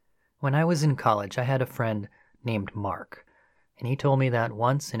When I was in college, I had a friend named Mark, and he told me that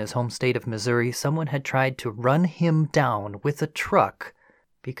once in his home state of Missouri, someone had tried to run him down with a truck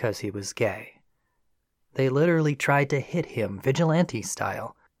because he was gay. They literally tried to hit him, vigilante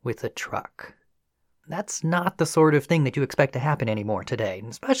style, with a truck. That's not the sort of thing that you expect to happen anymore today,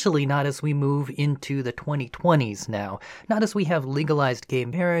 especially not as we move into the 2020s now, not as we have legalized gay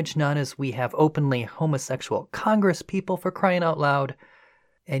marriage, not as we have openly homosexual Congress people, for crying out loud.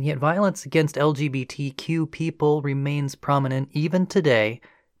 And yet violence against LGBTQ people remains prominent even today,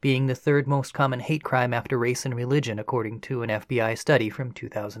 being the third most common hate crime after race and religion, according to an FBI study from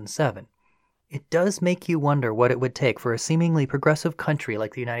 2007. It does make you wonder what it would take for a seemingly progressive country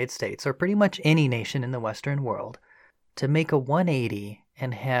like the United States, or pretty much any nation in the Western world, to make a 180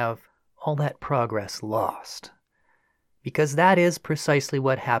 and have all that progress lost. Because that is precisely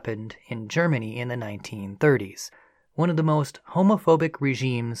what happened in Germany in the 1930s. One of the most homophobic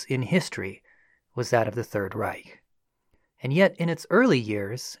regimes in history was that of the Third Reich. And yet, in its early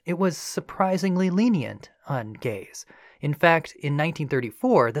years, it was surprisingly lenient on gays. In fact, in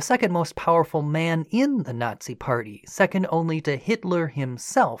 1934, the second most powerful man in the Nazi Party, second only to Hitler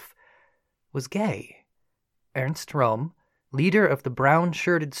himself, was gay. Ernst Röhm, leader of the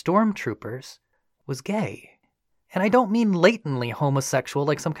brown-shirted stormtroopers, was gay. And I don't mean latently homosexual,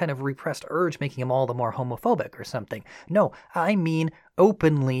 like some kind of repressed urge making him all the more homophobic or something. No, I mean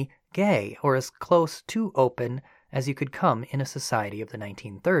openly gay, or as close to open as you could come in a society of the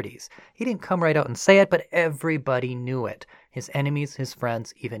 1930s. He didn't come right out and say it, but everybody knew it. His enemies, his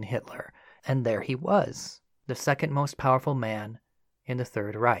friends, even Hitler. And there he was, the second most powerful man in the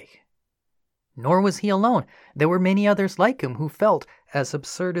Third Reich. Nor was he alone. There were many others like him who felt, as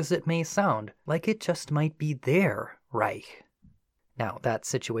absurd as it may sound, like it just might be their Reich. Now, that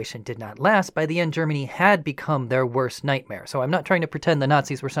situation did not last. By the end, Germany had become their worst nightmare. So I'm not trying to pretend the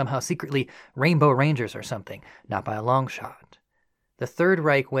Nazis were somehow secretly Rainbow Rangers or something. Not by a long shot. The Third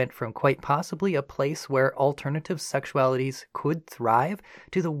Reich went from quite possibly a place where alternative sexualities could thrive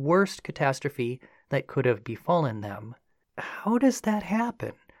to the worst catastrophe that could have befallen them. How does that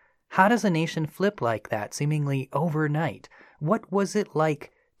happen? How does a nation flip like that, seemingly overnight? What was it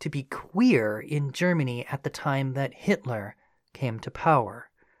like to be queer in Germany at the time that Hitler came to power?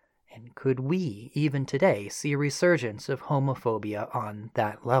 And could we, even today, see a resurgence of homophobia on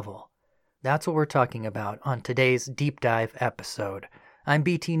that level? That's what we're talking about on today's Deep Dive episode. I'm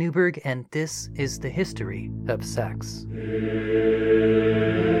BT Newberg, and this is the history of sex.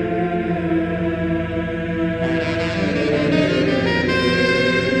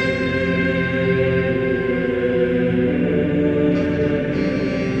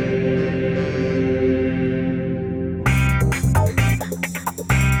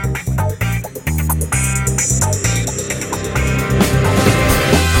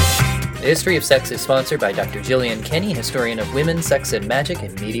 The History of Sex is sponsored by Dr. Gillian Kenny, historian of women, sex, and magic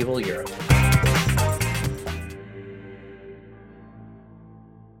in medieval Europe.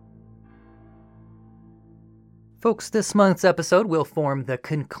 Folks, this month's episode will form the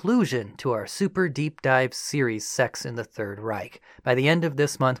conclusion to our super deep dive series, Sex in the Third Reich. By the end of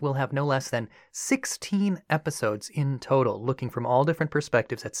this month, we'll have no less than 16 episodes in total, looking from all different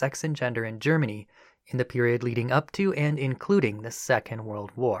perspectives at sex and gender in Germany in the period leading up to and including the Second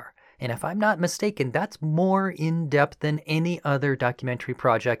World War. And if I'm not mistaken, that's more in-depth than any other documentary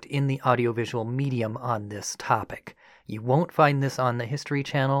project in the audiovisual medium on this topic. You won't find this on the History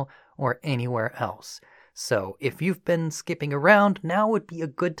Channel or anywhere else. So if you've been skipping around, now would be a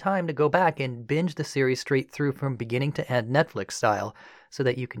good time to go back and binge the series straight through from beginning to end, Netflix style, so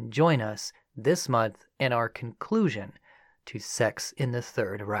that you can join us this month in our conclusion to Sex in the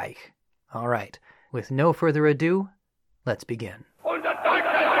Third Reich. All right, with no further ado, let's begin.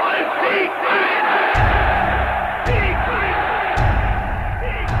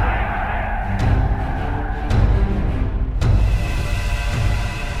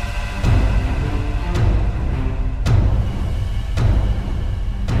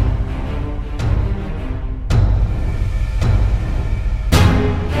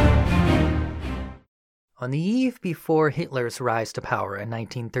 On the eve before Hitler's rise to power in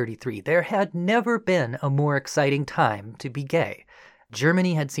 1933, there had never been a more exciting time to be gay.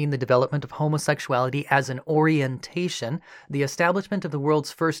 Germany had seen the development of homosexuality as an orientation, the establishment of the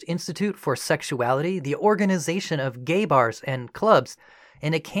world's first institute for sexuality, the organization of gay bars and clubs,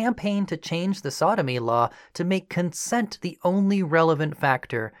 and a campaign to change the sodomy law to make consent the only relevant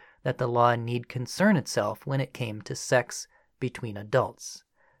factor that the law need concern itself when it came to sex between adults.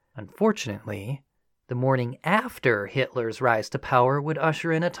 Unfortunately, the morning after Hitler's rise to power would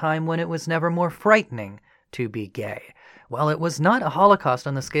usher in a time when it was never more frightening to be gay, While it was not a Holocaust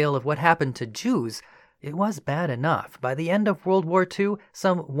on the scale of what happened to Jews, it was bad enough. By the end of World War II,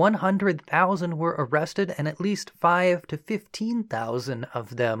 some 100,000 were arrested, and at least 5,000 to 15,000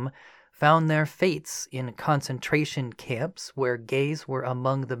 of them found their fates in concentration camps where gays were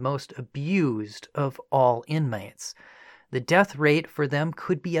among the most abused of all inmates. The death rate for them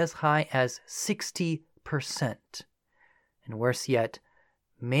could be as high as 60%. And worse yet,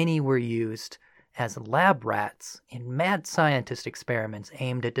 many were used as lab rats in mad scientist experiments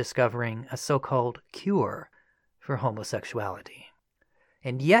aimed at discovering a so-called cure for homosexuality.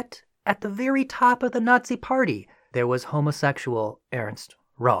 And yet, at the very top of the Nazi Party, there was homosexual Ernst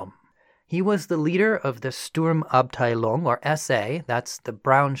Röhm. He was the leader of the Sturmabteilung, or SA, that's the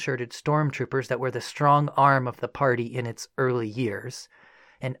brown-shirted stormtroopers that were the strong arm of the party in its early years.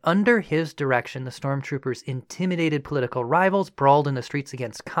 And under his direction, the stormtroopers intimidated political rivals, brawled in the streets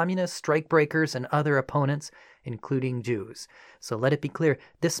against communists, strikebreakers, and other opponents, including Jews. So let it be clear,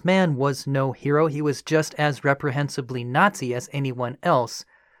 this man was no hero. He was just as reprehensibly Nazi as anyone else.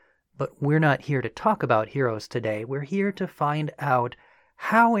 But we're not here to talk about heroes today. We're here to find out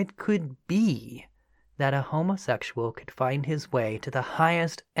how it could be that a homosexual could find his way to the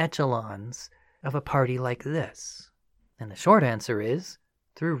highest echelons of a party like this. And the short answer is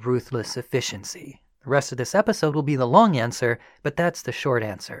through ruthless efficiency. The rest of this episode will be the long answer, but that's the short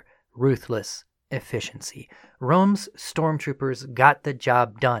answer. Ruthless efficiency. Röhm's stormtroopers got the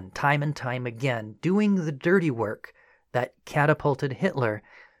job done time and time again, doing the dirty work that catapulted Hitler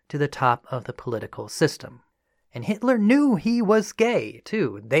to the top of the political system. And Hitler knew he was gay,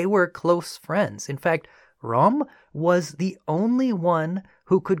 too. They were close friends. In fact, Röhm was the only one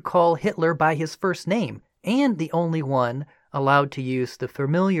who could call Hitler by his first name, and the only one allowed to use the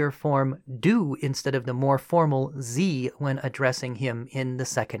familiar form du instead of the more formal Sie when addressing him in the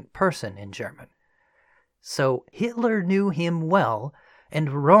second person in German. So Hitler knew him well, and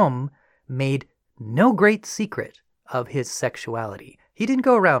Röhm made no great secret of his sexuality. He didn't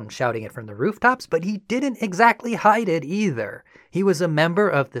go around shouting it from the rooftops, but he didn't exactly hide it either. He was a member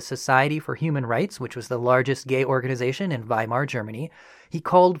of the Society for Human Rights, which was the largest gay organization in Weimar, Germany. He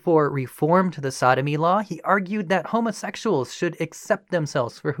called for reform to the sodomy law. He argued that homosexuals should accept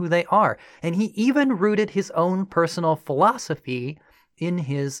themselves for who they are. And he even rooted his own personal philosophy in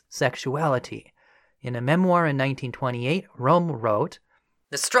his sexuality. In a memoir in 1928, Röhm wrote,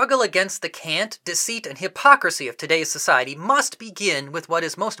 "The struggle against the cant, deceit, and hypocrisy of today's society must begin with what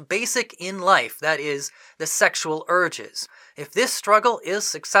is most basic in life, that is, the sexual urges. If this struggle is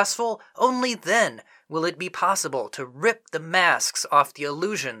successful, only then will it be possible to rip the masks off the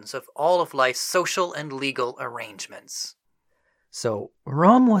illusions of all of life's social and legal arrangements." So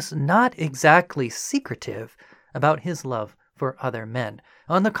Röhm was not exactly secretive about his love for other men.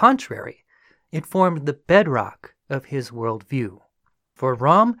 On the contrary, it formed the bedrock of his worldview. For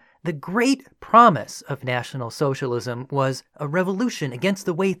Röhm, the great promise of National Socialism was a revolution against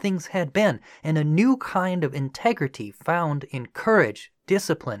the way things had been, and a new kind of integrity found in courage,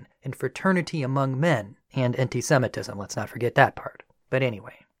 discipline, and fraternity among men, and anti-Semitism, let's not forget that part. But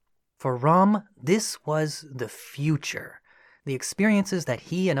anyway, for Röhm, this was the future. The experiences that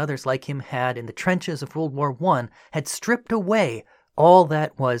he and others like him had in the trenches of World War I had stripped away all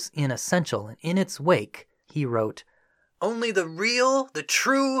that was inessential, and in its wake, he wrote, "Only the real, the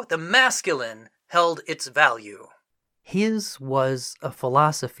true, the masculine held its value." His was a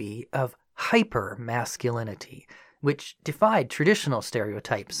philosophy of hyper-masculinity, which defied traditional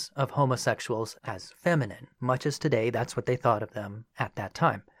stereotypes of homosexuals as feminine, much as today that's what they thought of them at that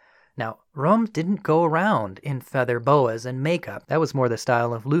time. Now, Röhm didn't go around in feather boas and makeup. That was more the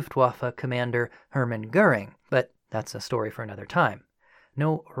style of Luftwaffe Commander Hermann Göring, but that's a story for another time.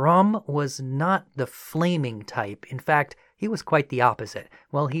 No, Röhm was not the flaming type. In fact, he was quite the opposite.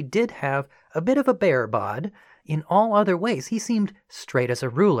 While he did have a bit of a bear bod, in all other ways he seemed straight as a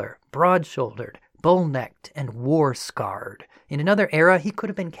ruler, broad-shouldered, bull-necked, and war-scarred. In another era, he could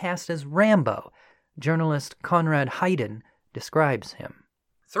have been cast as Rambo. Journalist Conrad Hayden describes him.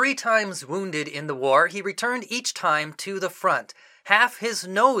 3 times wounded in the war, he returned each time to the front. Half his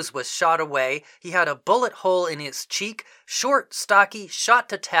nose was shot away, he had a bullet hole in his cheek, short, stocky, shot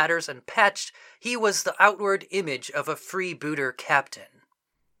to tatters and patched. He was the outward image of a freebooter captain.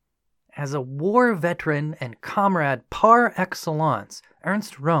 As a war veteran and comrade par excellence,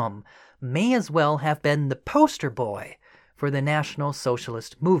 Ernst Röhm may as well have been the poster boy for the National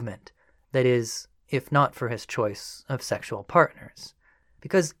Socialist movement. That is, if not for his choice of sexual partners.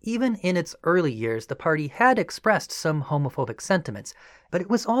 Because even in its early years, the party had expressed some homophobic sentiments, but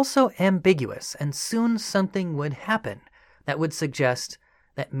it was also ambiguous, and soon something would happen that would suggest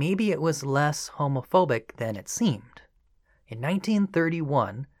that maybe it was less homophobic than it seemed. In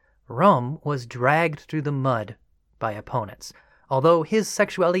 1931, Röhm was dragged through the mud by opponents. Although his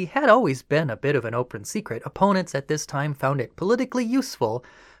sexuality had always been a bit of an open secret, opponents at this time found it politically useful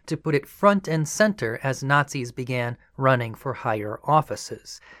to put it front and center as Nazis began running for higher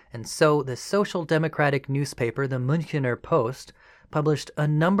offices. And so the Social Democratic newspaper, the Münchener Post, published a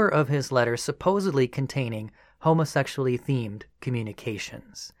number of his letters supposedly containing homosexually themed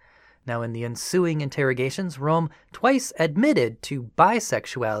communications. Now, in the ensuing interrogations, Röhm twice admitted to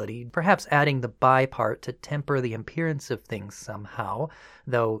bisexuality, perhaps adding the bi part to temper the appearance of things somehow,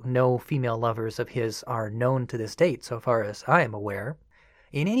 though no female lovers of his are known to this date, so far as I am aware.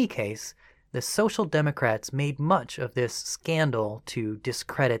 In any case, the Social Democrats made much of this scandal to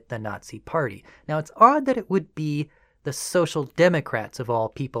discredit the Nazi Party. Now, it's odd that it would be the Social Democrats of all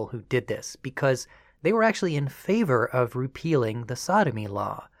people who did this, because they were actually in favor of repealing the sodomy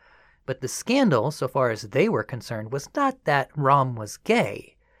law. But the scandal, so far as they were concerned, was not that Röhm was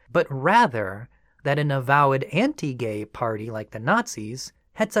gay, but rather that an avowed anti-gay party like the Nazis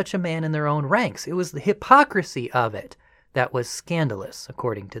had such a man in their own ranks. It was the hypocrisy of it that was scandalous,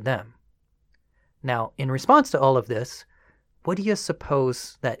 according to them. Now, in response to all of this, what do you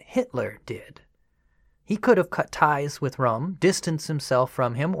suppose that Hitler did? He could have cut ties with Röhm, distanced himself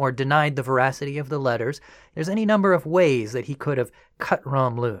from him, or denied the veracity of the letters. There's any number of ways that he could have cut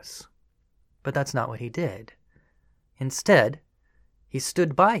Röhm loose. But that's not what he did. Instead, he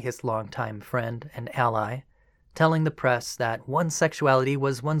stood by his longtime friend and ally, telling the press that one's sexuality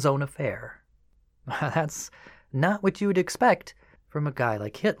was one's own affair. That's not what you would expect from a guy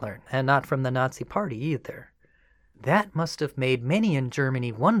like Hitler, and not from the Nazi Party either. That must have made many in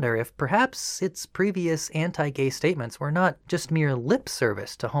Germany wonder if perhaps its previous anti-gay statements were not just mere lip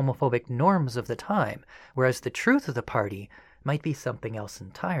service to homophobic norms of the time, whereas the truth of the party might be something else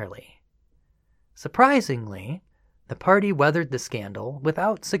entirely. Surprisingly, the party weathered the scandal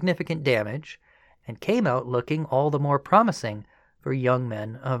without significant damage and came out looking all the more promising for young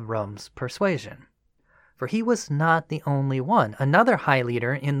men of Röhm's persuasion. For he was not the only one. Another high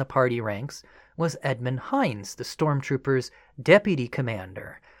leader in the party ranks was Edmund Heinz, the stormtroopers' deputy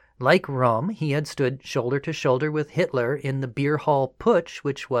commander. Like Röhm, he had stood shoulder to shoulder with Hitler in the beer hall putsch,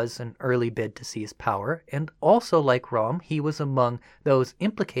 which was an early bid to seize power, and also like Röhm, he was among those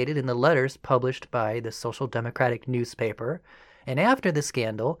implicated in the letters published by the Social Democratic newspaper, and after the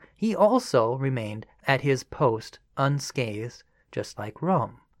scandal, he also remained at his post unscathed, just like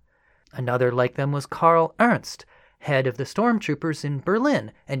Röhm. Another like them was Karl Ernst, head of the stormtroopers in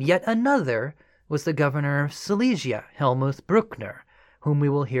Berlin, and yet another was the governor of Silesia, Helmuth Bruckner, whom we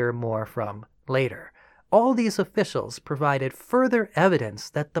will hear more from later. All these officials provided further evidence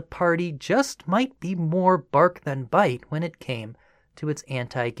that the party just might be more bark than bite when it came to its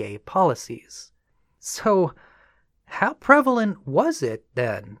anti-gay policies. So, how prevalent was it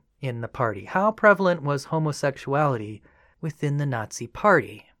then in the party? How prevalent was homosexuality within the Nazi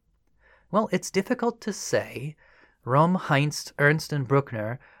Party? Well, it's difficult to say. Röhm, Heinz, Ernst, and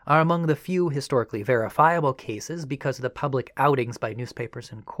Bruckner are among the few historically verifiable cases because of the public outings by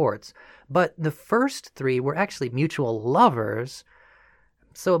newspapers and courts, but the first three were actually mutual lovers,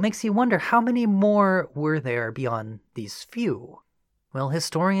 so it makes you wonder how many more were there beyond these few. Well,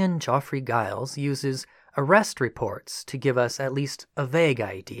 historian Geoffrey Giles uses arrest reports to give us at least a vague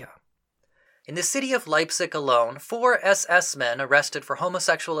idea. In the city of Leipzig alone, 4 SS men arrested for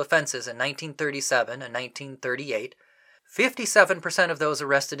homosexual offenses in 1937 and 1938. 57% of those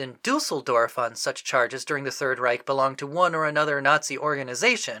arrested in Dusseldorf on such charges during the Third Reich belonged to one or another Nazi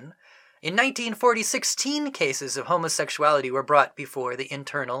organization. In 1940, 16 cases of homosexuality were brought before the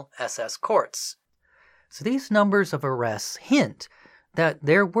internal SS courts. So these numbers of arrests hint that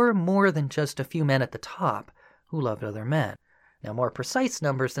there were more than just a few men at the top who loved other men. Now, more precise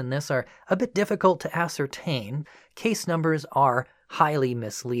numbers than this are a bit difficult to ascertain. Case numbers are highly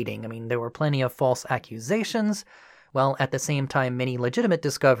misleading. I mean, there were plenty of false accusations, while at the same time many legitimate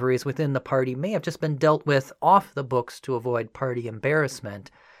discoveries within the party may have just been dealt with off the books to avoid party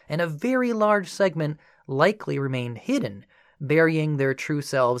embarrassment, and a very large segment likely remained hidden, burying their true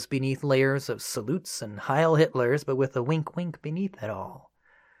selves beneath layers of salutes and Heil Hitlers, but with a wink-wink beneath it all.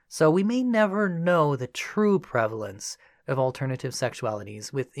 So we may never know the true prevalence of alternative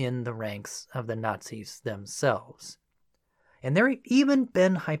sexualities within the ranks of the Nazis themselves. And there have even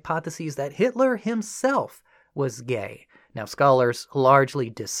been hypotheses that Hitler himself was gay. Now, scholars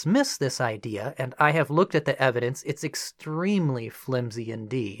largely dismiss this idea, and I have looked at the evidence. It's extremely flimsy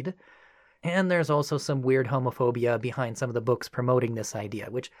indeed. And there's also some weird homophobia behind some of the books promoting this idea,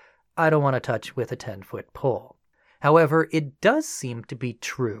 which I don't want to touch with a 10-foot pole. However, it does seem to be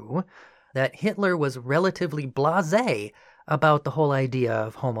true that Hitler was relatively blasé about the whole idea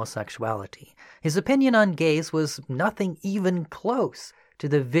of homosexuality. His opinion on gays was nothing even close to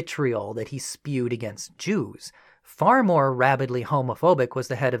the vitriol that he spewed against Jews. Far more rabidly homophobic was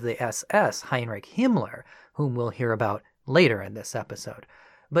the head of the SS, Heinrich Himmler, whom we'll hear about later in this episode.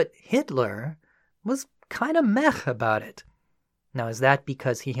 But Hitler was kind of meh about it. Now, is that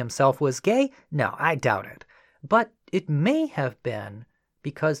because he himself was gay? No, I doubt it. But it may have been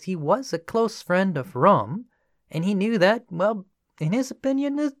because he was a close friend of Röhm, and he knew that, well, in his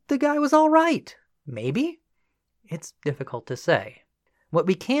opinion, the guy was all right. Maybe? It's difficult to say. What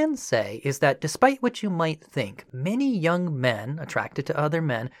we can say is that despite what you might think, many young men attracted to other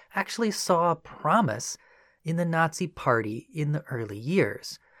men actually saw promise in the Nazi Party in the early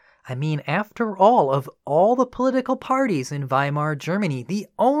years. I mean, after all, of all the political parties in Weimar Germany, the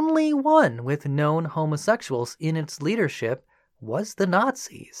only one with known homosexuals in its leadership was the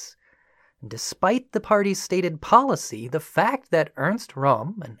Nazis. Despite the party's stated policy, the fact that Ernst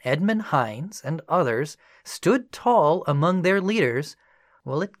Röhm and Edmund Heinz and others stood tall among their leaders,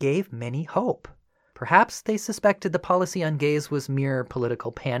 well, it gave many hope. Perhaps they suspected the policy on gays was mere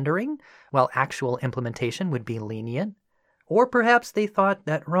political pandering, while actual implementation would be lenient. Or perhaps they thought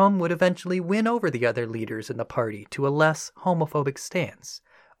that Röhm would eventually win over the other leaders in the party to a less homophobic stance.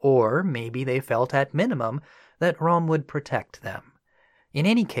 Or maybe they felt at minimum that Röhm would protect them. In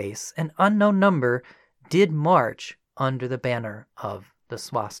any case, an unknown number did march under the banner of the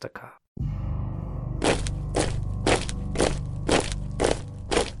swastika.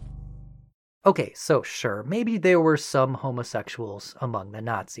 Okay, so sure, maybe there were some homosexuals among the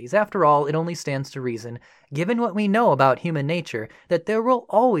Nazis. After all, it only stands to reason, given what we know about human nature, that there will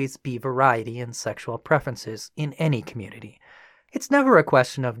always be variety in sexual preferences in any community. It's never a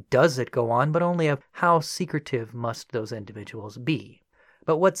question of does it go on, but only of how secretive must those individuals be.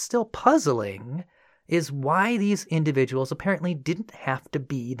 But what's still puzzling is why these individuals apparently didn't have to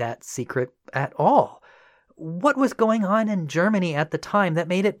be that secret at all. What was going on in Germany at the time that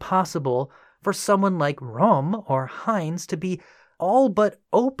made it possible for someone like Röhm or Heinz to be all but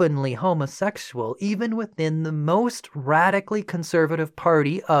openly homosexual, even within the most radically conservative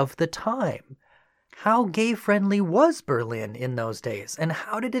party of the time? How gay-friendly was Berlin in those days, and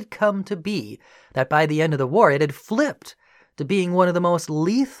how did it come to be that by the end of the war it had flipped to being one of the most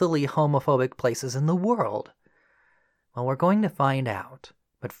lethally homophobic places in the world? Well, we're going to find out.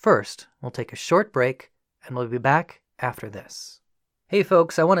 But first, we'll take a short break, and we'll be back after this. Hey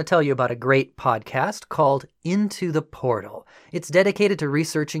folks, I want to tell you about a great podcast called Into the Portal. It's dedicated to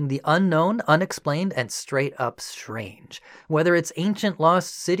researching the unknown, unexplained, and straight-up strange. Whether it's ancient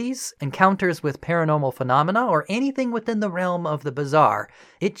lost cities, encounters with paranormal phenomena, or anything within the realm of the bizarre,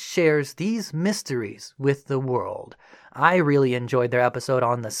 it shares these mysteries with the world. I really enjoyed their episode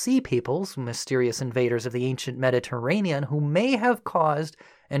on the Sea Peoples, mysterious invaders of the ancient Mediterranean who may have caused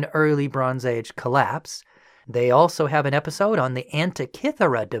an early Bronze Age collapse. They also have an episode on the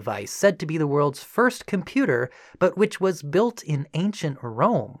Antikythera device, said to be the world's first computer, but which was built in ancient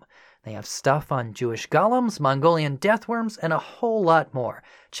Rome. They have stuff on Jewish golems, Mongolian deathworms, and a whole lot more.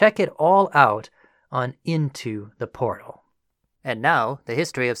 Check it all out on Into the Portal. And now, The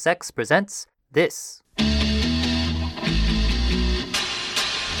History of Sex presents this.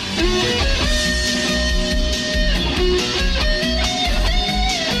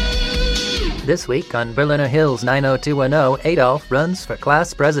 This week on Berliner Hills 90210, Adolf runs for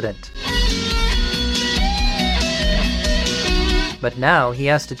class president. But now he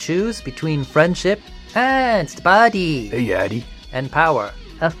has to choose between friendship and buddy. Hey, Addy. And power.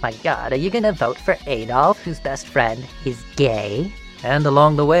 Oh my god, are you gonna vote for Adolf, whose best friend is gay? And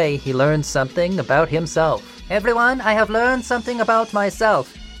along the way, he learns something about himself. Everyone, I have learned something about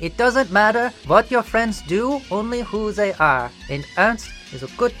myself. It doesn't matter what your friends do, only who they are. And Ernst is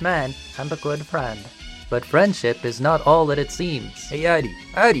a good man and a good friend. But friendship is not all that it seems. Hey,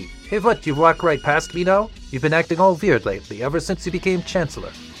 Addy. Hey, what, you walk right past me now? You've been acting all weird lately, ever since you became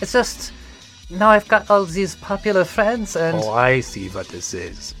chancellor. It's just, now I've got all these popular friends and... Oh, I see what this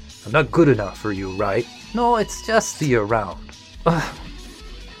is. I'm not good enough for you, right? No, it's just... See you around.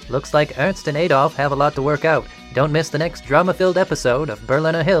 Looks like Ernst and Adolf have a lot to work out. Don't miss the next drama-filled episode of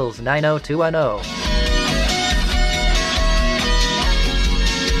Berliner Hills 90210.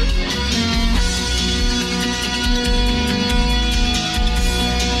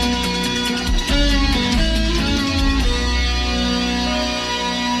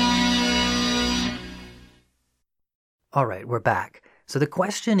 All right, we're back. So the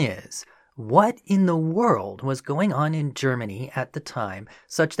question is, what in the world was going on in Germany at the time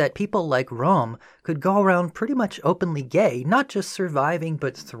such that people like Röhm could go around pretty much openly gay, not just surviving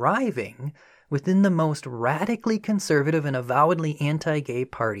but thriving, within the most radically conservative and avowedly anti-gay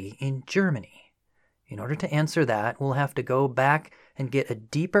party in Germany? In order to answer that, we'll have to go back and get a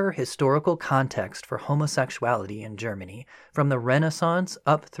deeper historical context for homosexuality in Germany from the Renaissance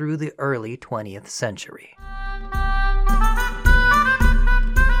up through the early 20th century.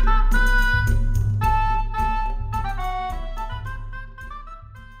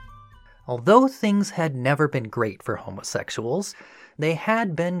 Although things had never been great for homosexuals, they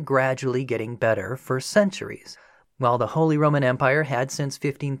had been gradually getting better for centuries. While the Holy Roman Empire had since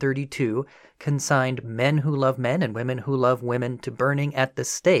 1532 consigned men who love men and women who love women to burning at the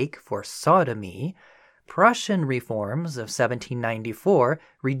stake for sodomy, Prussian reforms of 1794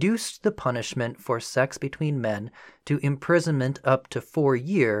 reduced the punishment for sex between men to imprisonment up to 4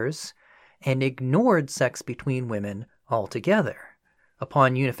 years and ignored sex between women altogether.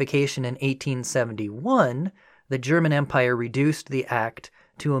 Upon unification in 1871, the German Empire reduced the act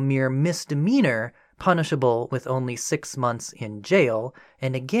to a mere misdemeanor punishable with only 6 months in jail,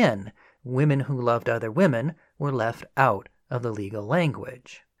 and again, women who loved other women were left out of the legal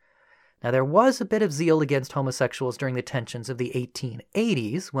language. Now, there was a bit of zeal against homosexuals during the tensions of the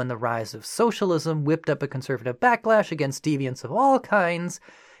 1880s when the rise of socialism whipped up a conservative backlash against deviants of all kinds,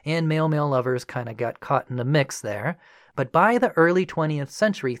 and male-male lovers kind of got caught in the mix there. But by the early 20th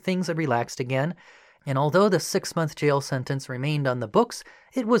century, things had relaxed again, and although the 6-month jail sentence remained on the books,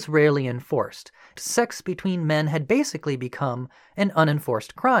 it was rarely enforced. Sex between men had basically become an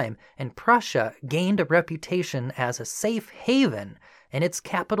unenforced crime, and Prussia gained a reputation as a safe haven, and its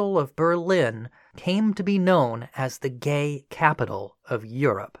capital of Berlin came to be known as the gay capital of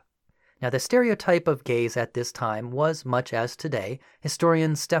Europe. Now, the stereotype of gays at this time was much as today.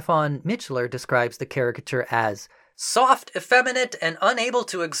 Historian Stefan Michler describes the caricature as soft, effeminate, and unable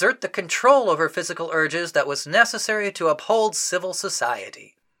to exert the control over physical urges that was necessary to uphold civil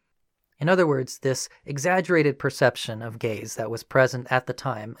society. In other words, this exaggerated perception of gays that was present at the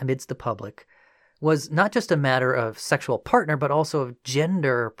time amidst the public was not just a matter of sexual partner, but also of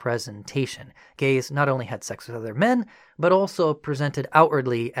gender presentation. Gays not only had sex with other men, but also presented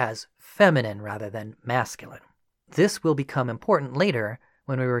outwardly as feminine rather than masculine. This will become important later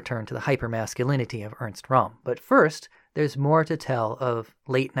when we return to the hypermasculinity of Ernst Röhm. But first, there's more to tell of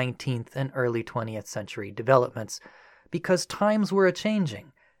late 19th and early 20th century developments, because times were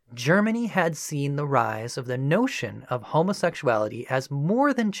a-changing. Germany had seen the rise of the notion of homosexuality as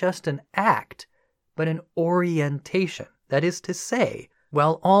more than just an act, but an orientation. That is to say,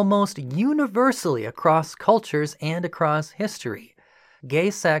 while almost universally across cultures and across history,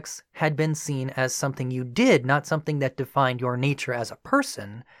 gay sex had been seen as something you did, not something that defined your nature as a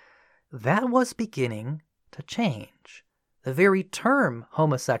person, that was beginning to change. The very term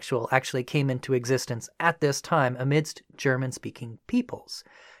homosexual actually came into existence at this time amidst German-speaking peoples.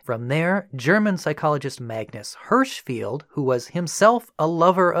 From there, German psychologist Magnus Hirschfeld, who was himself a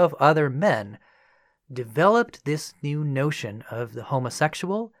lover of other men, developed this new notion of the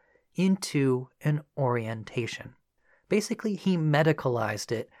homosexual into an orientation. Basically, he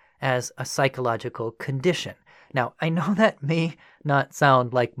medicalized it as a psychological condition. Now, I know that may not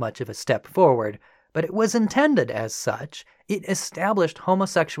sound like much of a step forward, but it was intended as such. It established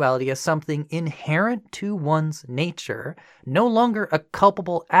homosexuality as something inherent to one's nature, no longer a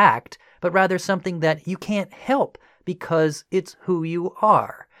culpable act, but rather something that you can't help because it's who you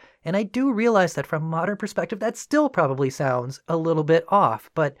are. And I do realize that from a modern perspective, that still probably sounds a little bit off,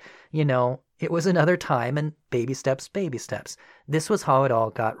 but, it was another time, and baby steps, baby steps. This was how it all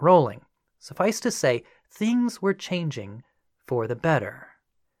got rolling. Suffice to say, things were changing for the better.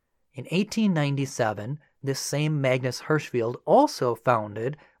 In 1897, this same Magnus Hirschfeld also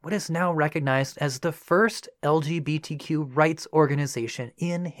founded what is now recognized as the first LGBTQ rights organization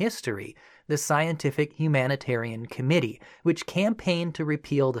in history, the Scientific Humanitarian Committee, which campaigned to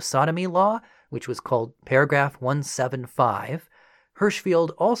repeal the sodomy law, which was called Paragraph 175.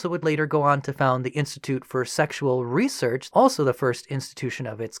 Hirschfeld also would later go on to found the Institute for Sexual Research, also the first institution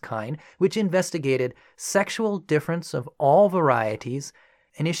of its kind, which investigated sexual difference of all varieties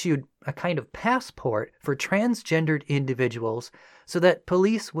and issued a kind of passport for transgendered individuals so that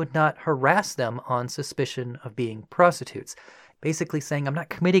police would not harass them on suspicion of being prostitutes. Basically saying, I'm not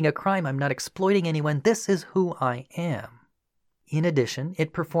committing a crime, I'm not exploiting anyone, this is who I am. In addition,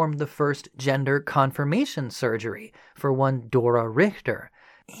 it performed the first gender confirmation surgery for one Dora Richter,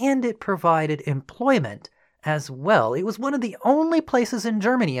 and it provided employment as well. It was one of the only places in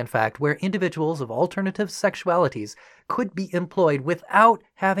Germany, in fact, where individuals of alternative sexualities could be employed without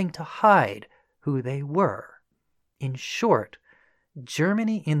having to hide who they were. In short,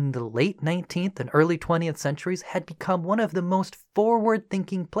 Germany in the late 19th and early 20th centuries had become one of the most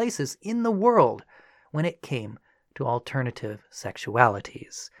forward-thinking places in the world when it came to alternative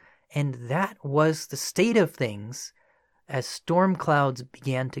sexualities. And that was the state of things as storm clouds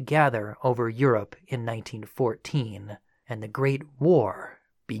began to gather over Europe in 1914 and the Great War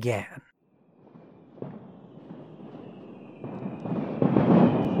began.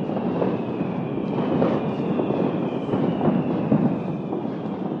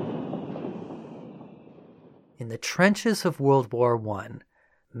 In the trenches of World War I,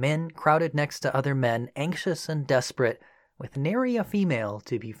 men crowded next to other men, anxious and desperate, with nary a female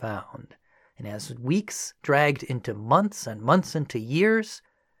to be found. And as weeks dragged into months and months into years,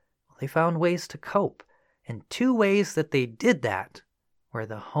 they found ways to cope. And two ways that they did that were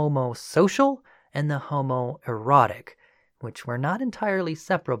the homosocial and the homoerotic, which were not entirely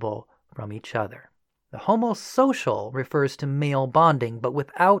separable from each other. The homosocial refers to male bonding, but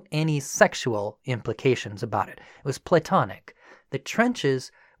without any sexual implications about it. It was platonic. The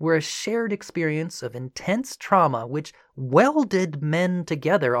trenches were a shared experience of intense trauma which welded men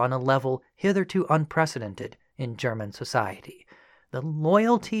together on a level hitherto unprecedented in German society. The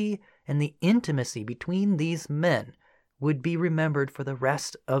loyalty and the intimacy between these men would be remembered for the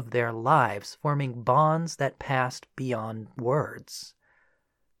rest of their lives, forming bonds that passed beyond words.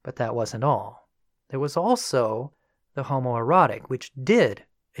 But that wasn't all. There was also the homoerotic, which did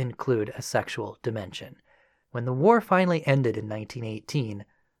include a sexual dimension. When the war finally ended in 1918,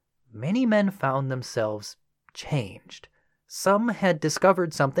 many men found themselves changed. Some had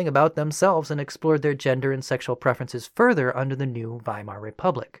discovered something about themselves and explored their gender and sexual preferences further under the new Weimar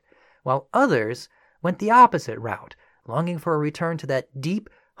Republic, while others went the opposite route, longing for a return to that deep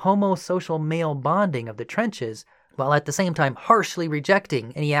homosocial male bonding of the trenches, while at the same time harshly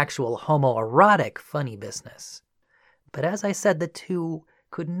rejecting any actual homoerotic funny business. But as I said, the two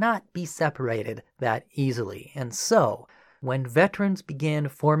could not be separated that easily, and so, when veterans began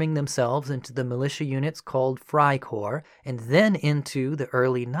forming themselves into the militia units called Freikorps, and then into the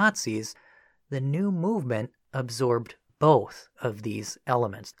early Nazis, the new movement absorbed both of these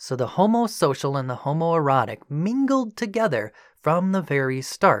elements. So the homosocial and the homoerotic mingled together from the very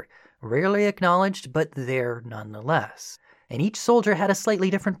start, rarely acknowledged, but there nonetheless. And each soldier had a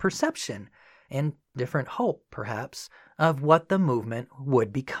slightly different perception, and different hope, perhaps, of what the movement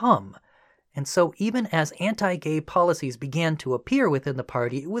would become. And so even as anti-gay policies began to appear within the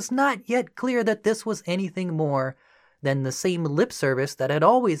party, it was not yet clear that this was anything more than the same lip service that had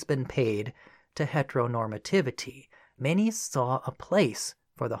always been paid to heteronormativity. Many saw a place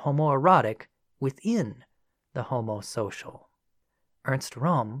for the homoerotic within the homosocial. Ernst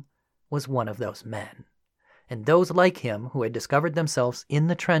Röhm was one of those men. And those like him who had discovered themselves in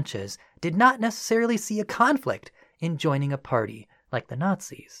the trenches did not necessarily see a conflict in joining a party like the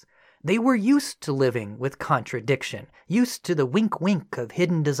Nazis. They were used to living with contradiction, used to the wink-wink of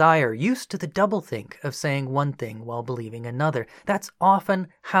hidden desire, used to the doublethink of saying one thing while believing another. That's often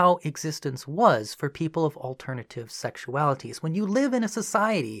how existence was for people of alternative sexualities. When you live in a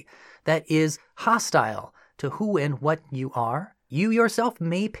society that is hostile to who and what you are, you yourself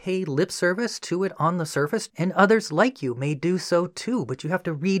may pay lip service to it on the surface, and others like you may do so too, but you have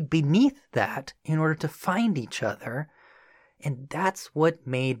to read beneath that in order to find each other. And that's what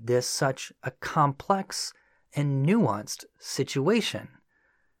made this such a complex and nuanced situation.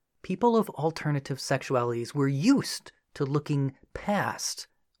 People of alternative sexualities were used to looking past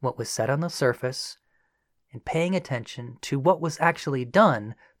what was said on the surface and paying attention to what was actually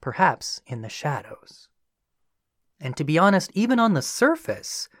done, perhaps in the shadows. And to be honest, even on the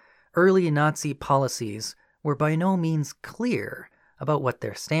surface, early Nazi policies were by no means clear about what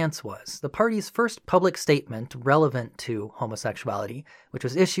their stance was. The party's first public statement relevant to homosexuality, which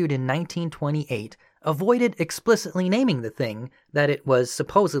was issued in 1928, avoided explicitly naming the thing that it was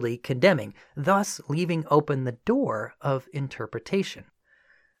supposedly condemning, thus leaving open the door of interpretation.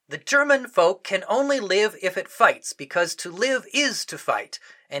 The German folk can only live if it fights, because to live is to fight,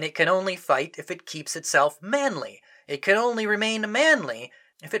 and it can only fight if it keeps itself manly. It can only remain manly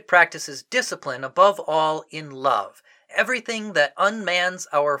if it practices discipline, above all in love. Everything that unmans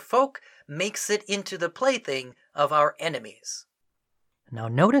our folk makes it into the plaything of our enemies. Now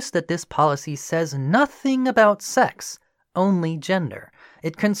notice that this policy says nothing about sex, only gender.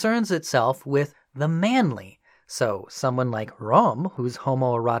 It concerns itself with the manly. So someone like Röhm, whose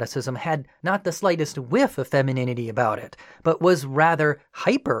homoeroticism had not the slightest whiff of femininity about it, but was rather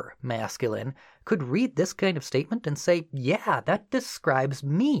hyper-masculine, could read this kind of statement and say, yeah, that describes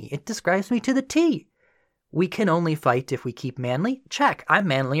me. It describes me to the T. We can only fight if we keep manly? Check. I'm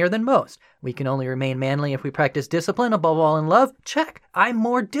manlier than most. We can only remain manly if we practice discipline, above all in love? Check. I'm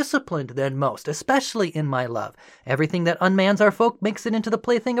more disciplined than most, especially in my love. Everything that unmans our folk makes it into the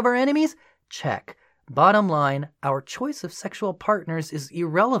plaything of our enemies? Check. Bottom line, our choice of sexual partners is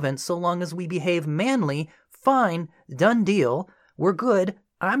irrelevant so long as we behave manly. Fine. Done deal. We're good.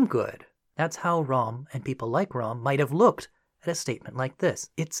 I'm good. That's how Rom and people like Rom might have looked at a statement like this.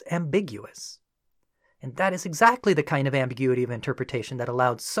 It's ambiguous. And that is exactly the kind of ambiguity of interpretation that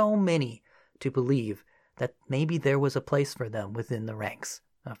allowed so many to believe that maybe there was a place for them within the ranks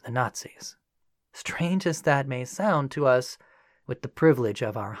of the Nazis. Strange as that may sound to us with the privilege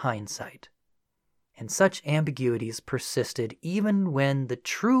of our hindsight. And such ambiguities persisted even when the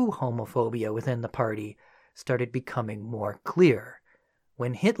true homophobia within the party started becoming more clear.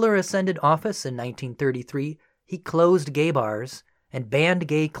 When Hitler ascended office in 1933, he closed gay bars and banned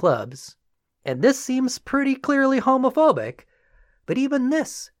gay clubs. And this seems pretty clearly homophobic, but even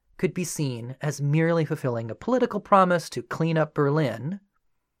this could be seen as merely fulfilling a political promise to clean up Berlin,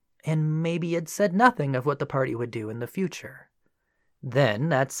 and maybe it said nothing of what the party would do in the future. Then,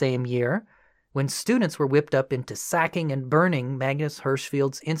 that same year, when students were whipped up into sacking and burning Magnus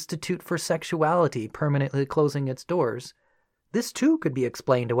Hirschfeld's Institute for Sexuality, permanently closing its doors, this too could be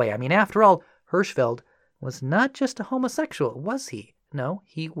explained away. I mean, after all, Hirschfeld was not just a homosexual, was he? No,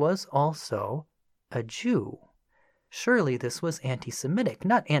 he was also a Jew. Surely this was anti-Semitic,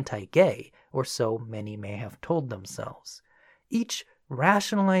 not anti-gay, or so many may have told themselves. Each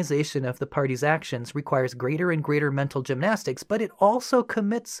rationalization of the party's actions requires greater and greater mental gymnastics, but it also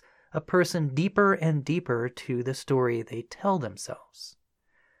commits a person deeper and deeper to the story they tell themselves.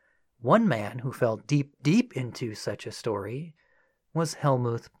 One man who fell deep into such a story was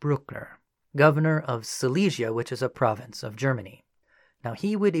Helmut Bruckner, governor of Silesia, which is a province of Germany. Now,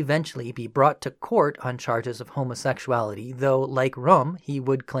 he would eventually be brought to court on charges of homosexuality, though, like Rom, he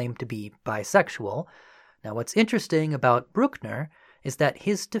would claim to be bisexual. Now, what's interesting about Bruckner is that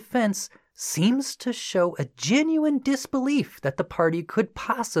his defense seems to show a genuine disbelief that the party could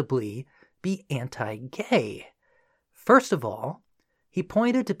possibly be anti-gay. First of all, he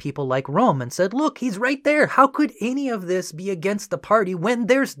pointed to people like Rom and said, look, he's right there. How could any of this be against the party when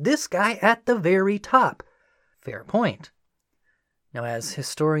there's this guy at the very top? Fair point. Now, as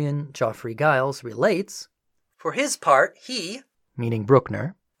historian Geoffrey Giles relates, for his part, he, meaning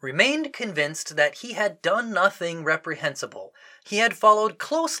Bruckner, remained convinced that he had done nothing reprehensible. He had followed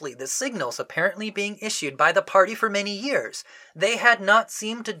closely the signals apparently being issued by the party for many years. They had not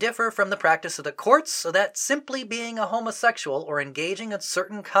seemed to differ from the practice of the courts, so that simply being a homosexual or engaging in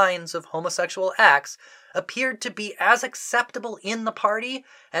certain kinds of homosexual acts appeared to be as acceptable in the party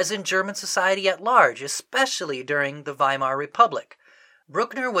as in German society at large, especially during the Weimar Republic.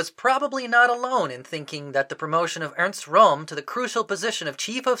 Bruckner was probably not alone in thinking that the promotion of Ernst Röhm to the crucial position of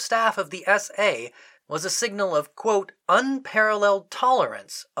Chief of Staff of the SA was a signal of, quote, unparalleled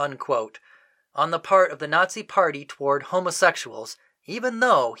tolerance, unquote, on the part of the Nazi Party toward homosexuals, even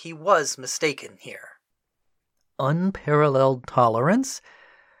though he was mistaken here. Unparalleled tolerance?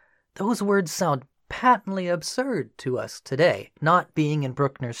 Those words sound patently absurd to us today, not being in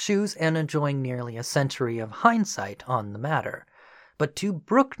Bruckner's shoes and enjoying nearly a century of hindsight on the matter. But to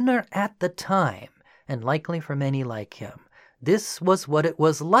Bruckner at the time, and likely for many like him, this was what it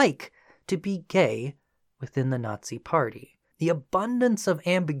was like to be gay within the Nazi Party. The abundance of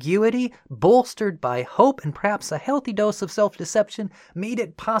ambiguity, bolstered by hope and perhaps a healthy dose of self-deception, made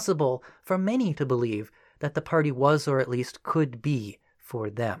it possible for many to believe that the party was, or at least could be, for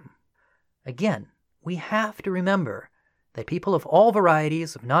them. Again, we have to remember that people of all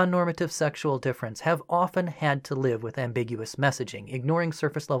varieties of non-normative sexual difference have often had to live with ambiguous messaging, ignoring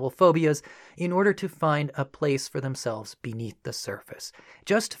surface-level phobias in order to find a place for themselves beneath the surface.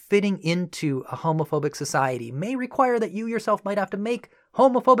 Just fitting into a homophobic society may require that you yourself might have to make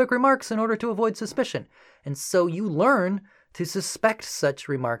homophobic remarks in order to avoid suspicion, and so you learn to suspect such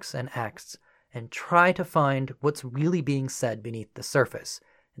remarks and acts and try to find what's really being said beneath the surface.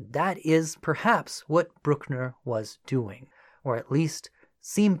 That is perhaps what Bruckner was doing, or at least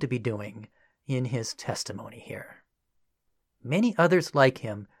seemed to be doing in his testimony here. Many others like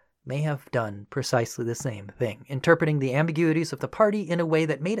him may have done precisely the same thing, interpreting the ambiguities of the party in a way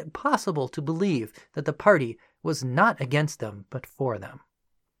that made it possible to believe that the party was not against them, but for them.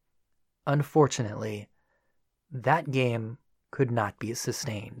 Unfortunately, that game could not be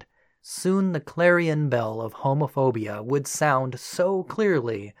sustained. Soon the clarion bell of homophobia would sound so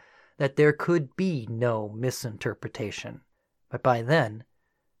clearly that there could be no misinterpretation. But by then,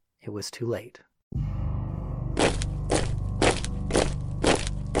 it was too late.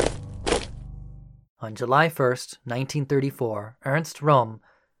 On July 1st, 1934, Ernst Röhm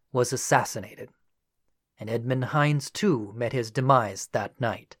was assassinated. And Edmund Heinz, too, met his demise that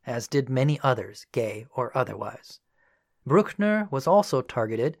night, as did many others, gay or otherwise. Bruckner was also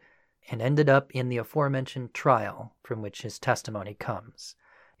targeted and ended up in the aforementioned trial from which his testimony comes.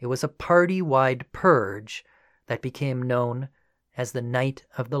 It was a party-wide purge that became known as the Night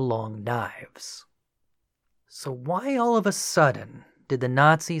of the Long Knives. So why all of a sudden did the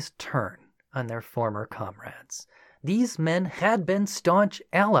Nazis turn on their former comrades? These men had been staunch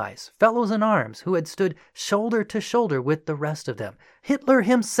allies, fellows in arms who had stood shoulder to shoulder with the rest of them. Hitler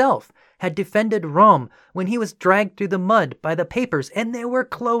himself had defended Röhm when he was dragged through the mud by the papers, and they were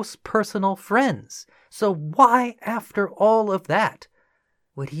close personal friends. So why, after all of that,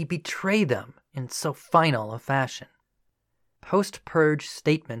 would he betray them in so final a fashion? Post-purge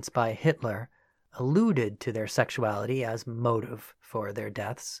statements by Hitler alluded to their sexuality as motive for their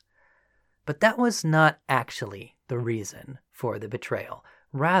deaths, but that was not actually the reason for the betrayal.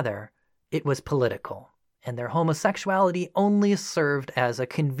 Rather, it was political, and their homosexuality only served as a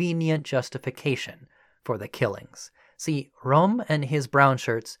convenient justification for the killings. See, Röhm and his brown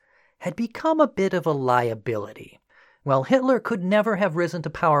shirts had become a bit of a liability. While Hitler could never have risen to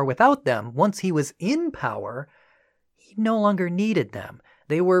power without them, once he was in power, he no longer needed them.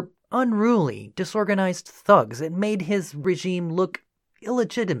 They were unruly, disorganized thugs. It made his regime look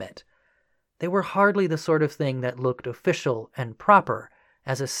illegitimate. They were hardly the sort of thing that looked official and proper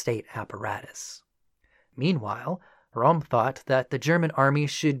as a state apparatus. Meanwhile, Röhm thought that the German army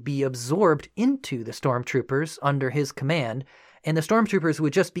should be absorbed into the stormtroopers under his command, and the stormtroopers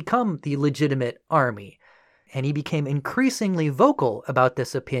would just become the legitimate army. And he became increasingly vocal about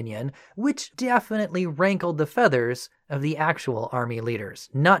this opinion, which definitely rankled the feathers of the actual army leaders,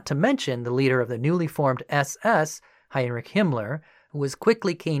 not to mention the leader of the newly formed SS, Heinrich Himmler, who was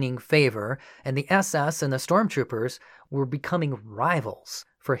quickly gaining favor, and the SS and the stormtroopers were becoming rivals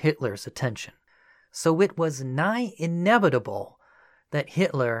for Hitler's attention. So it was nigh inevitable that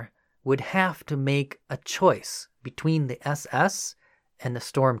Hitler would have to make a choice between the SS and the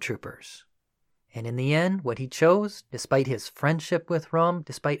stormtroopers. And in the end, what he chose, despite his friendship with Röhm,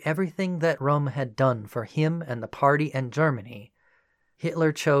 despite everything that Röhm had done for him and the party and Germany,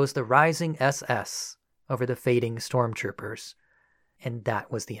 Hitler chose the rising SS over the fading stormtroopers. And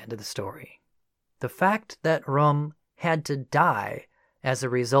that was the end of the story. The fact that Röhm had to die as a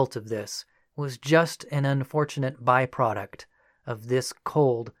result of this was just an unfortunate byproduct of this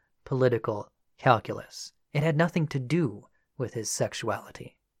cold political calculus. It had nothing to do with his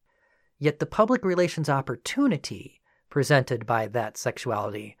sexuality. Yet the public relations opportunity presented by that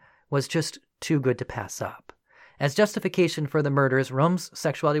sexuality was just too good to pass up. As justification for the murders, Röhm's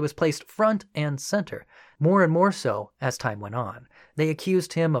sexuality was placed front and center, more and more so as time went on. They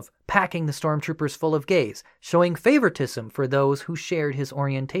accused him of packing the stormtroopers full of gays, showing favoritism for those who shared his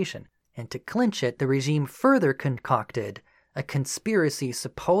orientation. And to clinch it, the regime further concocted a conspiracy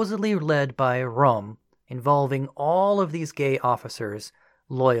supposedly led by Röhm involving all of these gay officers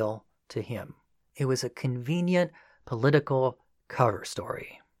loyal to him. It was a convenient political cover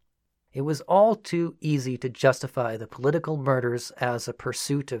story. It was all too easy to justify the political murders as a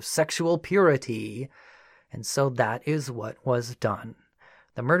pursuit of sexual purity, and so that is what was done.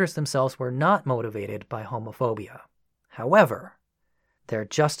 The murders themselves were not motivated by homophobia. However, their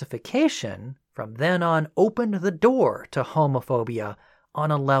justification from then on opened the door to homophobia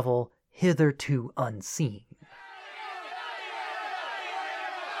on a level hitherto unseen.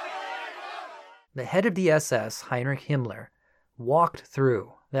 The head of the SS, Heinrich Himmler, walked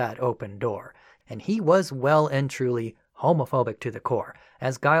through that open door, and he was well and truly homophobic to the core.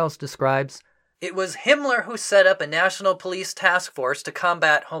 As Giles describes, "It was Himmler who set up a national police task force to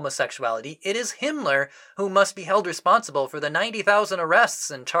combat homosexuality. It is Himmler who must be held responsible for the 90,000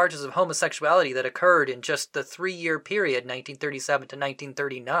 arrests and charges of homosexuality that occurred in just the 3-year period, 1937 to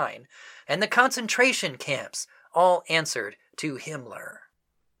 1939, and the concentration camps, all answered to Himmler."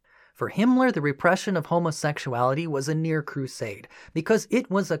 For Himmler, the repression of homosexuality was a near crusade because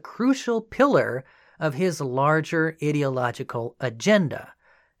it was a crucial pillar of his larger ideological agenda.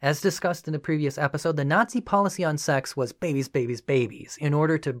 As discussed in the previous episode, the Nazi policy on sex was babies, babies, babies, in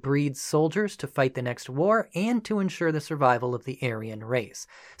order to breed soldiers to fight the next war and to ensure the survival of the Aryan race.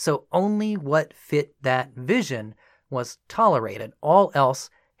 So only what fit that vision was tolerated. All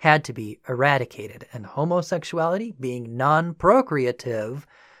else had to be eradicated, and homosexuality, being non-procreative,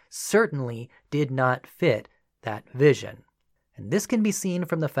 certainly did not fit that vision. And this can be seen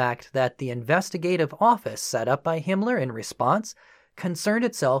from the fact that the investigative office set up by Himmler in response concerned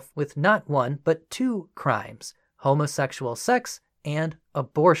itself with not one but 2 crimes: homosexual sex and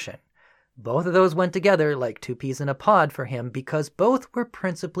abortion. Both of those went together like two peas in a pod for him because both were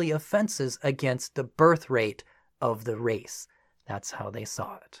principally offenses against the birth rate of the race. That's how they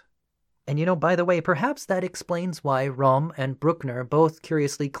saw it. And by the way, perhaps that explains why Röhm and Bruckner both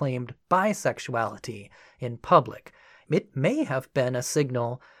curiously claimed bisexuality in public. It may have been a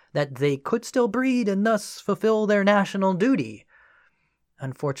signal that they could still breed and thus fulfill their national duty.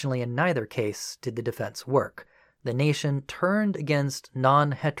 Unfortunately, in neither case did the defense work. The nation turned against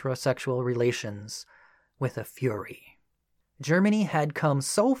non-heterosexual relations with a fury. Germany had come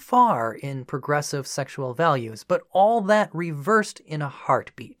so far in progressive sexual values, but all that reversed in a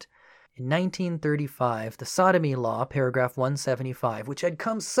heartbeat. In 1935, the sodomy law, paragraph 175, which had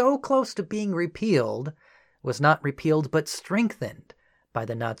come so close to being repealed, was not repealed but strengthened by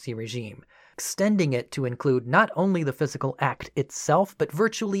the Nazi regime, extending it to include not only the physical act itself, but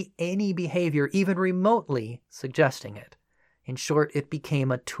virtually any behavior even remotely suggesting it. In short, it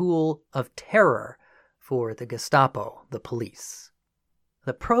became a tool of terror for the Gestapo, the police.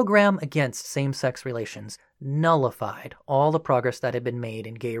 The program against same-sex relations nullified all the progress that had been made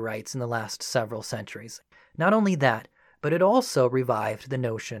in gay rights in the last several centuries. Not only that, but it also revived the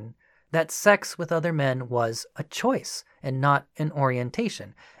notion that sex with other men was a choice and not an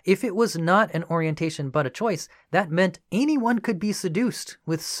orientation. If it was not an orientation but a choice, that meant anyone could be seduced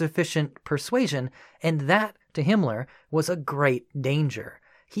with sufficient persuasion, and that, to Himmler, was a great danger.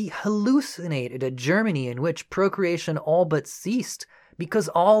 He hallucinated a Germany in which procreation all but ceased because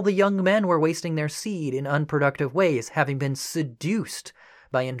all the young men were wasting their seed in unproductive ways, having been seduced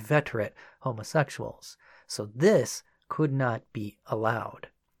by inveterate homosexuals. So this could not be allowed.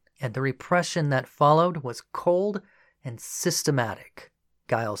 And the repression that followed was cold and systematic.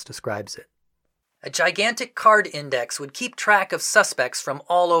 Giles describes it. A gigantic card index would keep track of suspects from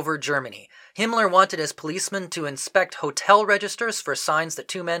all over Germany. Himmler wanted his policemen to inspect hotel registers for signs that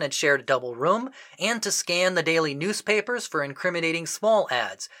two men had shared a double room, and to scan the daily newspapers for incriminating small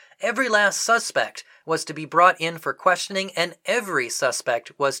ads. Every last suspect was to be brought in for questioning, and every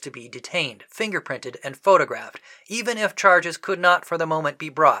suspect was to be detained, fingerprinted, and photographed, even if charges could not for the moment be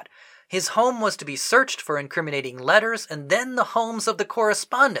brought. His home was to be searched for incriminating letters, and then the homes of the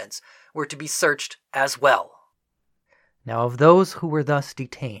correspondents were to be searched as well. Now, of those who were thus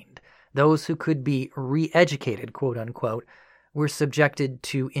detained, those who could be re-educated, quote-unquote, were subjected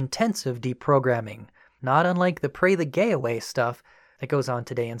to intensive deprogramming, not unlike the pray the gay away stuff that goes on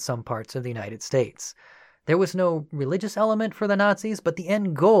today in some parts of the United States. There was no religious element for the Nazis, but the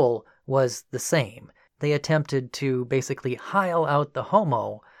end goal was the same. They attempted to basically heil out the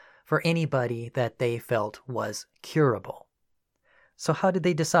homo for anybody that they felt was curable. So how did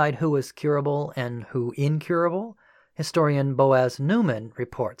they decide who was curable and who incurable? Historian Boaz Newman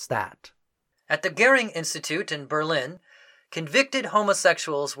reports that. At the Goering Institute in Berlin, convicted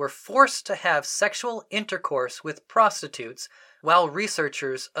homosexuals were forced to have sexual intercourse with prostitutes while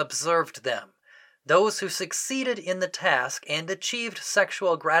researchers observed them. Those who succeeded in the task and achieved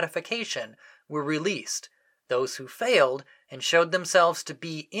sexual gratification were released. Those who failed and showed themselves to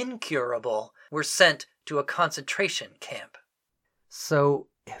be incurable were sent to a concentration camp. So,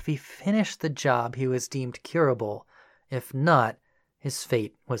 if he finished the job, he was deemed curable. If not, his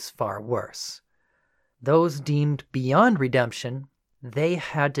fate was far worse. Those deemed beyond redemption, they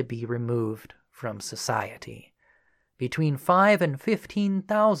had to be removed from society. Between 5,000 and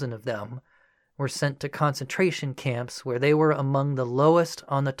 15,000 of them were sent to concentration camps where they were among the lowest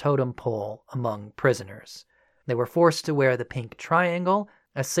on the totem pole among prisoners. They were forced to wear the pink triangle,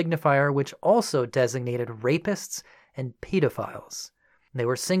 a signifier which also designated rapists and pedophiles. They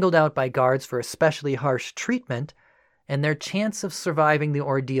were singled out by guards for especially harsh treatment, and their chance of surviving the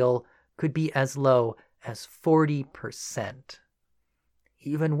ordeal could be as low as 40%.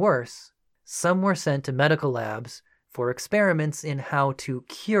 Even worse, some were sent to medical labs for experiments in how to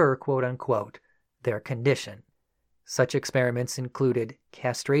cure, quote-unquote, their condition. Such experiments included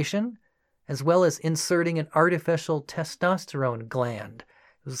castration, as well as inserting an artificial testosterone gland.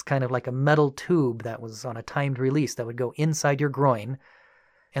 It was kind of like a metal tube that was on a timed release that would go inside your groin,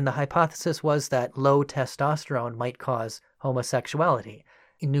 and the hypothesis was that low testosterone might cause homosexuality.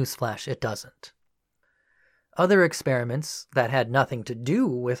 Newsflash, it doesn't. Other experiments that had nothing to do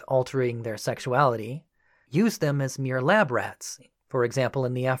with altering their sexuality used them as mere lab rats, for example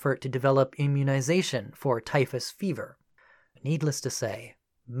in the effort to develop immunization for typhus fever. Needless to say,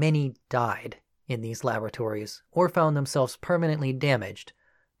 many died in these laboratories or found themselves permanently damaged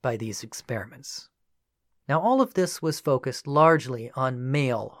by these experiments. Now, all of this was focused largely on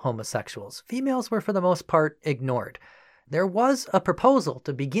male homosexuals. Females were for the most part ignored. There was a proposal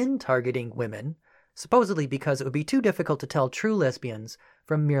to begin targeting women, supposedly because it would be too difficult to tell true lesbians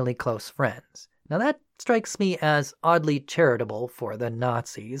from merely close friends. Now that strikes me as oddly charitable for the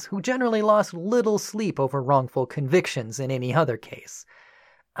Nazis, who generally lost little sleep over wrongful convictions in any other case.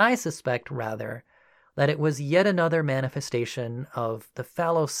 I suspect, rather, that it was yet another manifestation of the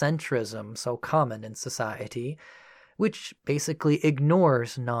phallocentrism so common in society, which basically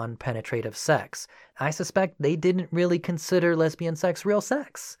ignores non-penetrative sex. I suspect they didn't really consider lesbian sex real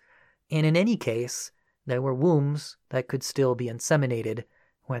sex. And in any case, there were wombs that could still be inseminated,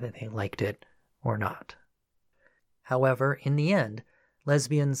 whether they liked it or not. However, in the end,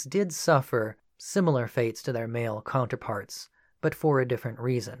 lesbians did suffer similar fates to their male counterparts, but for a different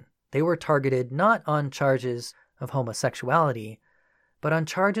reason. They were targeted not on charges of homosexuality, but on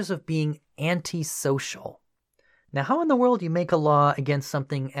charges of being antisocial. Now, how in the world you make a law against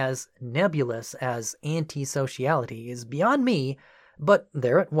something as nebulous as antisociality is beyond me, but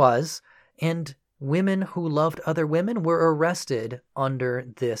there it was, and women who loved other women were arrested under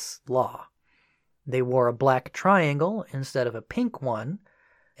this law. They wore a black triangle instead of a pink one,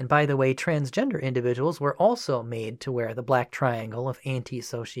 and by the way, transgender individuals were also made to wear the black triangle of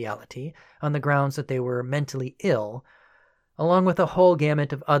antisociality on the grounds that they were mentally ill, along with a whole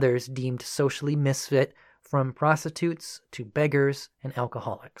gamut of others deemed socially misfit, from prostitutes to beggars and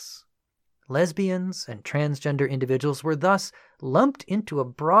alcoholics. Lesbians and transgender individuals were thus lumped into a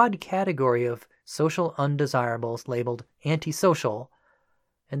broad category of social undesirables labeled antisocial,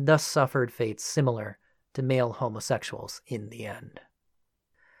 and thus suffered fates similar to male homosexuals in the end.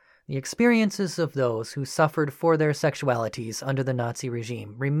 The experiences of those who suffered for their sexualities under the Nazi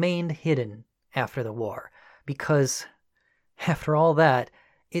regime remained hidden after the war, because, after all that,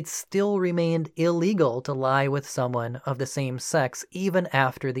 it still remained illegal to lie with someone of the same sex even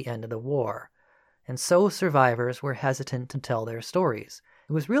after the end of the war, and so survivors were hesitant to tell their stories.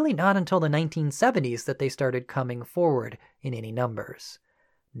 It was really not until the 1970s that they started coming forward in any numbers.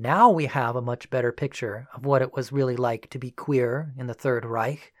 Now we have a much better picture of what it was really like to be queer in the Third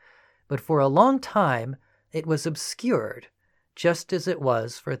Reich, but for a long time it was obscured, just as it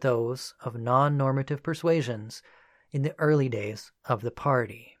was for those of non-normative persuasions in the early days of the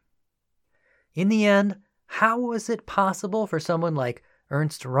party. In the end, how was it possible for someone like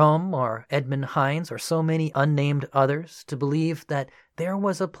Ernst Röhm or Edmund Heinz or so many unnamed others to believe that there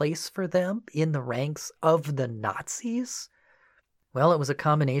was a place for them in the ranks of the Nazis? Well, it was a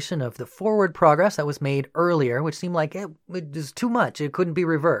combination of the forward progress that was made earlier, which seemed like it was too much, it couldn't be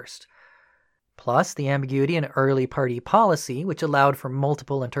reversed, plus the ambiguity in early party policy, which allowed for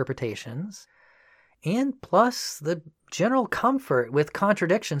multiple interpretations, and plus the general comfort with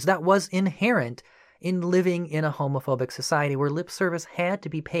contradictions that was inherent in living in a homophobic society where lip service had to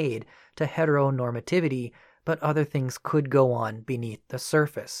be paid to heteronormativity, but other things could go on beneath the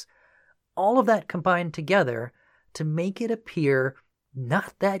surface. All of that combined together to make it appear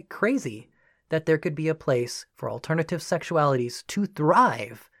not that crazy that there could be a place for alternative sexualities to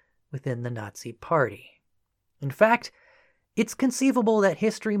thrive within the Nazi Party. In fact, it's conceivable that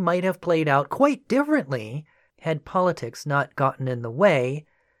history might have played out quite differently had politics not gotten in the way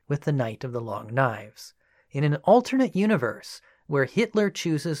with the Night of the Long Knives. In an alternate universe where Hitler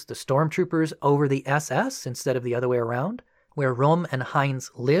chooses the stormtroopers over the SS instead of the other way around, where Röhm and Heinz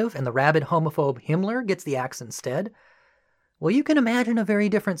live and the rabid homophobe Himmler gets the axe instead, well, you can imagine a very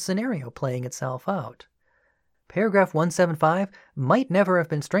different scenario playing itself out. Paragraph 175 might never have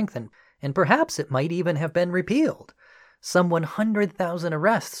been strengthened, and perhaps it might even have been repealed. Some 100,000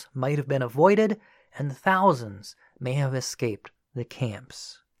 arrests might have been avoided, and thousands may have escaped the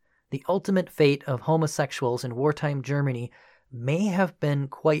camps. The ultimate fate of homosexuals in wartime Germany may have been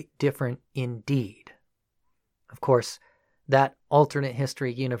quite different indeed. Of course, that alternate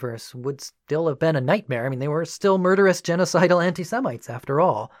history universe would still have been a nightmare. I mean, they were still murderous, genocidal anti-Semites after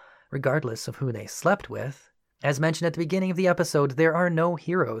all, regardless of who they slept with. As mentioned at the beginning of the episode, there are no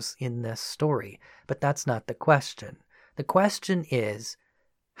heroes in this story, but that's not the question. The question is,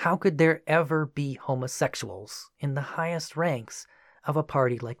 how could there ever be homosexuals in the highest ranks of a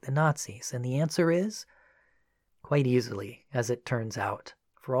party like the Nazis? And the answer is, quite easily, as it turns out,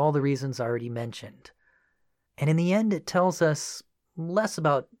 for all the reasons already mentioned. And in the end, it tells us less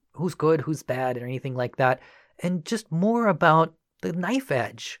about who's good, who's bad, or anything like that, and just more about the knife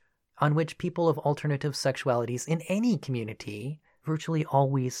edge on which people of alternative sexualities in any community virtually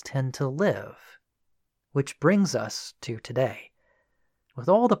always tend to live. Which brings us to today. With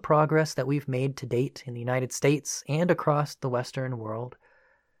all the progress that we've made to date in the United States and across the Western world,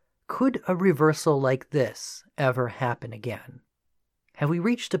 could a reversal like this ever happen again? Have we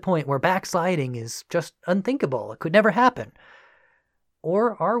reached a point where backsliding is just unthinkable? It could never happen.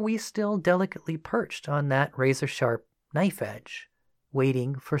 Or are we still delicately perched on that razor-sharp knife edge,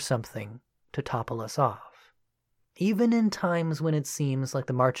 waiting for something to topple us off? Even in times when it seems like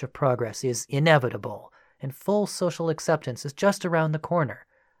the march of progress is inevitable and full social acceptance is just around the corner,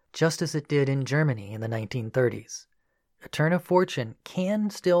 just as it did in Germany in the 1930s, a turn of fortune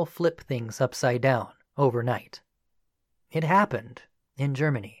can still flip things upside down overnight. It happened in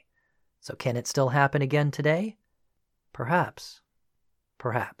Germany. So can it still happen again today? Perhaps.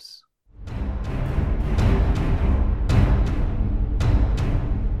 Perhaps.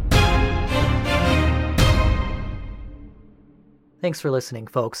 Thanks for listening,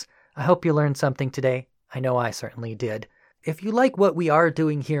 folks. I hope you learned something today. I know I certainly did. If you like what we are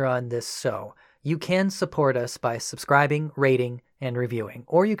doing here on this show, you can support us by subscribing, rating, and reviewing.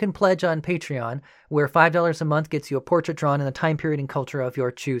 Or you can pledge on Patreon, where $5 a month gets you a portrait drawn in the time period and culture of your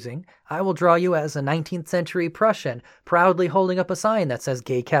choosing. I will draw you as a 19th century Prussian, proudly holding up a sign that says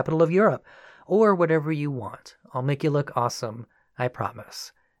Gay Capital of Europe. Or whatever you want. I'll make you look awesome, I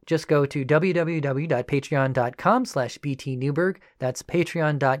promise. Just go to www.patreon.com/BTNewberg. That's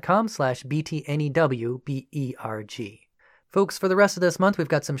patreon.com/BTNEWBERG. Folks, for the rest of this month, we've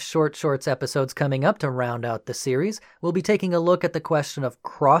got some shorts episodes coming up to round out the series. We'll be taking a look at the question of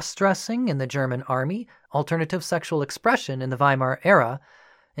cross-dressing in the German army, alternative sexual expression in the Weimar era,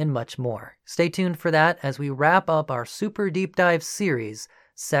 and much more. Stay tuned for that as we wrap up our super deep dive series,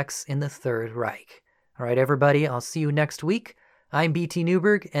 Sex in the Third Reich. All right, everybody, I'll see you next week. I'm BT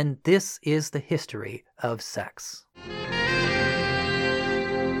Newberg, and this is the history of sex.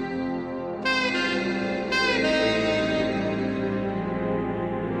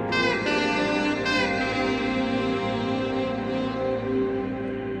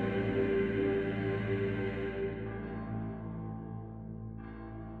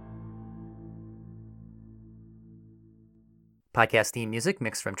 Podcast theme music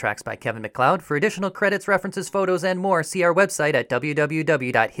mixed from tracks by Kevin MacLeod. For additional credits, references, photos, and more, see our website at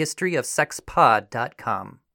www.historyofsexpod.com.